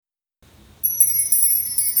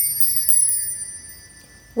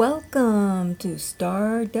Welcome to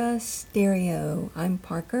Stardust Stereo. I'm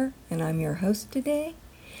Parker and I'm your host today.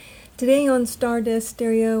 Today on Stardust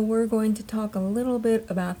Stereo, we're going to talk a little bit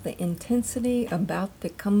about the intensity about to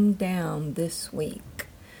come down this week.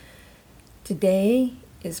 Today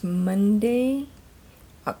is Monday,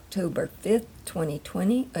 October 5th,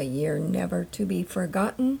 2020, a year never to be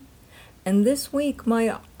forgotten. And this week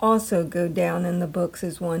might also go down in the books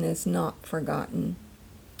as one is not forgotten.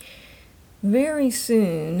 Very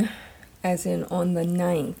soon, as in on the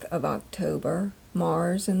 9th of October,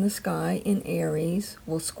 Mars in the sky in Aries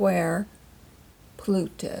will square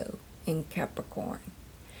Pluto in Capricorn.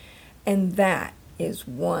 And that is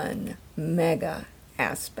one mega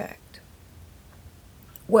aspect.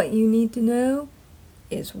 What you need to know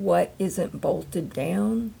is what isn't bolted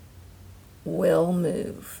down will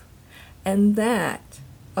move. And that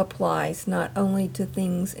applies not only to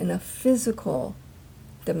things in a physical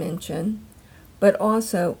dimension, but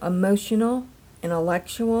also emotional,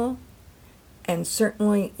 intellectual, and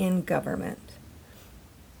certainly in government.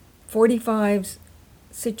 45's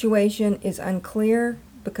situation is unclear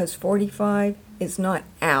because 45 is not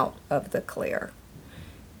out of the clear.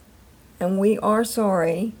 And we are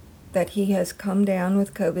sorry that he has come down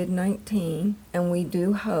with COVID-19, and we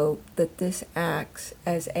do hope that this acts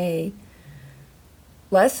as a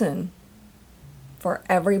lesson for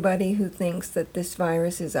everybody who thinks that this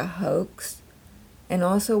virus is a hoax, and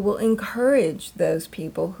also will encourage those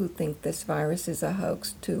people who think this virus is a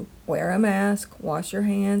hoax to wear a mask, wash your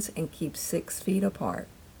hands, and keep 6 feet apart.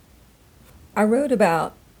 I wrote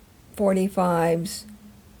about 45's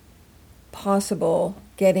possible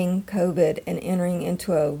getting COVID and entering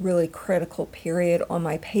into a really critical period on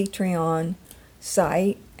my Patreon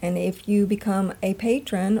site. And if you become a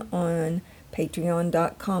patron on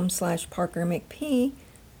patreon.com/ParkerMcP,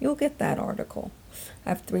 you'll get that article. I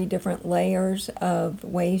have 3 different layers of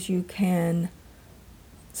ways you can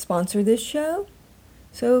sponsor this show,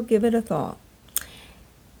 so give it a thought.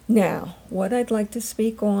 Now, what I'd like to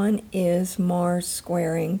speak on is Mars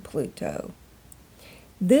squaring Pluto.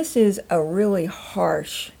 This is a really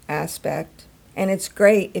harsh aspect, and it's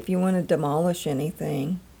great if you want to demolish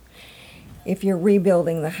anything. If you're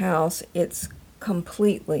rebuilding the house, it's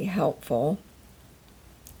completely helpful.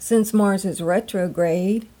 Since Mars is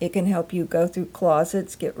retrograde, it can help you go through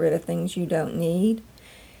closets, get rid of things you don't need.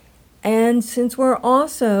 And since we're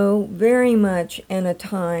also very much in a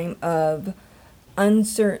time of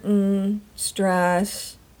uncertain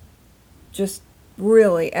stress, just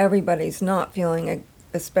really everybody's not feeling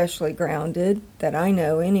especially grounded, that I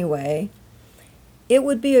know anyway, it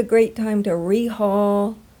would be a great time to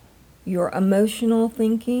rehaul your emotional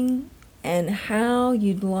thinking and how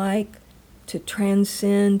you'd like to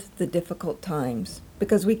transcend the difficult times,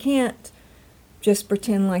 because we can't just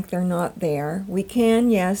pretend like they're not there. We can,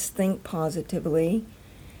 yes, think positively,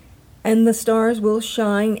 and the stars will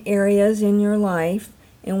shine areas in your life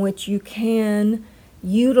in which you can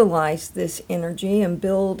utilize this energy and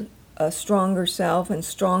build a stronger self and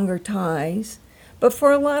stronger ties. But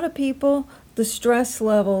for a lot of people, the stress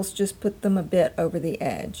levels just put them a bit over the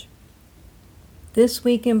edge. This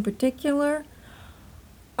week in particular,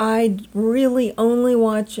 I really only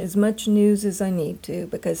watch as much news as I need to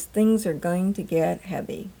because things are going to get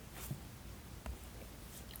heavy.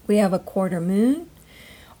 We have a quarter moon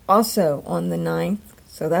also on the 9th,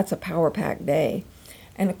 so that's a power-packed day.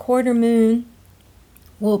 And a quarter moon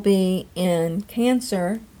will be in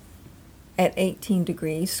Cancer at 18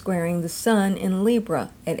 degrees, squaring the sun in Libra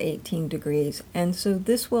at 18 degrees. And so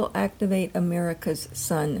this will activate America's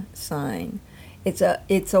sun sign.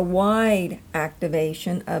 It's a wide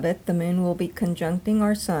activation of it. The moon will be conjuncting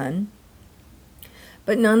our sun,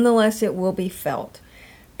 but nonetheless it will be felt.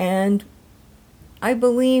 And I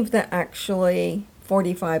believe that actually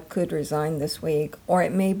 45 could resign this week, or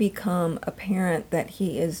it may become apparent that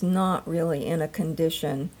he is not really in a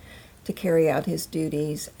condition to carry out his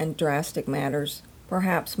duties, and drastic matters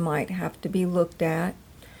perhaps might have to be looked at.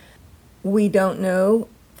 We don't know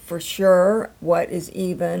for sure what is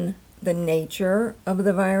even the nature of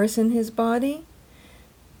the virus in his body,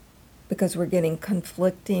 because we're getting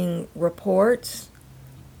conflicting reports,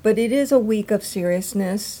 but it is a week of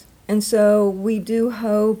seriousness, and so we do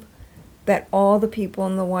hope that all the people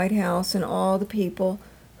in the White House and all the people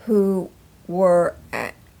who were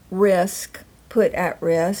at risk, put at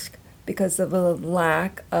risk because of a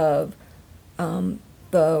lack of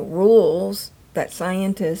the rules that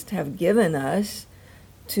scientists have given us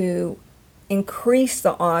to increase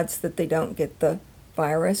the odds that they don't get the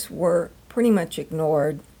virus, were pretty much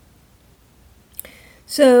ignored.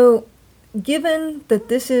 So, given that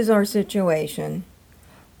this is our situation,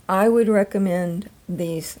 I would recommend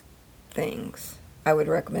these things. I would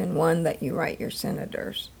recommend, one, that you write your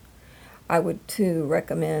senators. I would, too,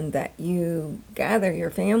 recommend that you gather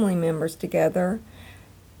your family members together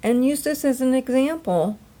and use this as an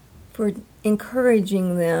example for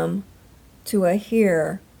encouraging them to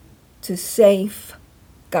adhere to safe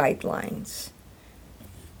guidelines.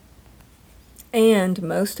 And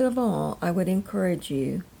most of all, I would encourage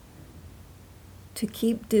you to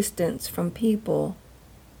keep distance from people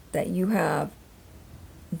that you have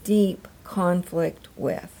deep conflict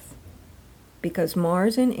with. Because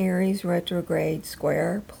Mars in Aries retrograde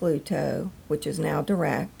square Pluto, which is now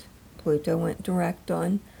direct, Pluto went direct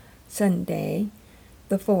on Sunday,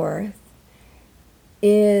 the 4th,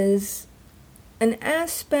 is an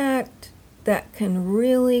aspect that can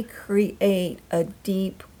really create a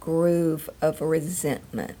deep groove of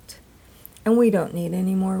resentment. And we don't need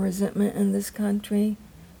any more resentment in this country.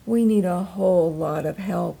 We need a whole lot of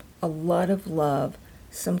help, a lot of love,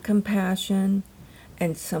 some compassion,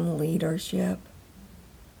 and some leadership.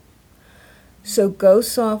 So go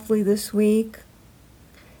softly this week.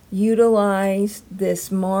 Utilize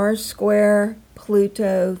this Mars square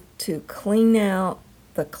Pluto to clean out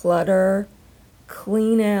the clutter,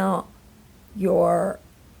 clean out your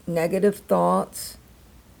negative thoughts,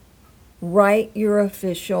 write your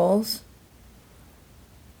officials,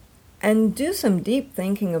 and do some deep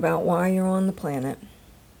thinking about why you're on the planet.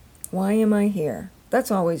 Why am I here?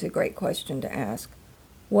 That's always a great question to ask.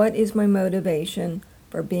 What is my motivation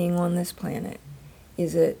for being on this planet?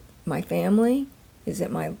 Is it my family? Is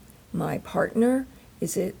it my partner?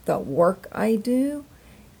 Is it the work I do?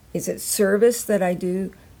 Is it service that I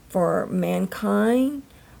do for mankind?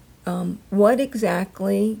 What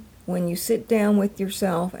exactly, when you sit down with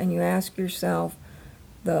yourself and you ask yourself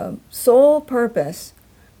the sole purpose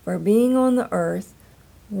for being on the earth,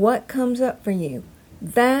 what comes up for you?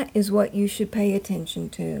 That is what you should pay attention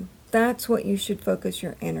to. That's what you should focus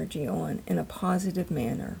your energy on in a positive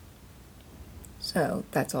manner. So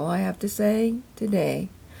that's all I have to say today.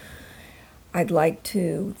 I'd like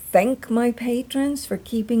to thank my patrons for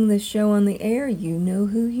keeping this show on the air. You know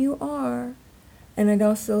who you are. And I'd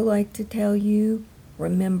also like to tell you,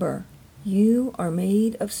 remember, you are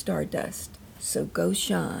made of stardust, so go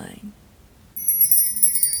shine.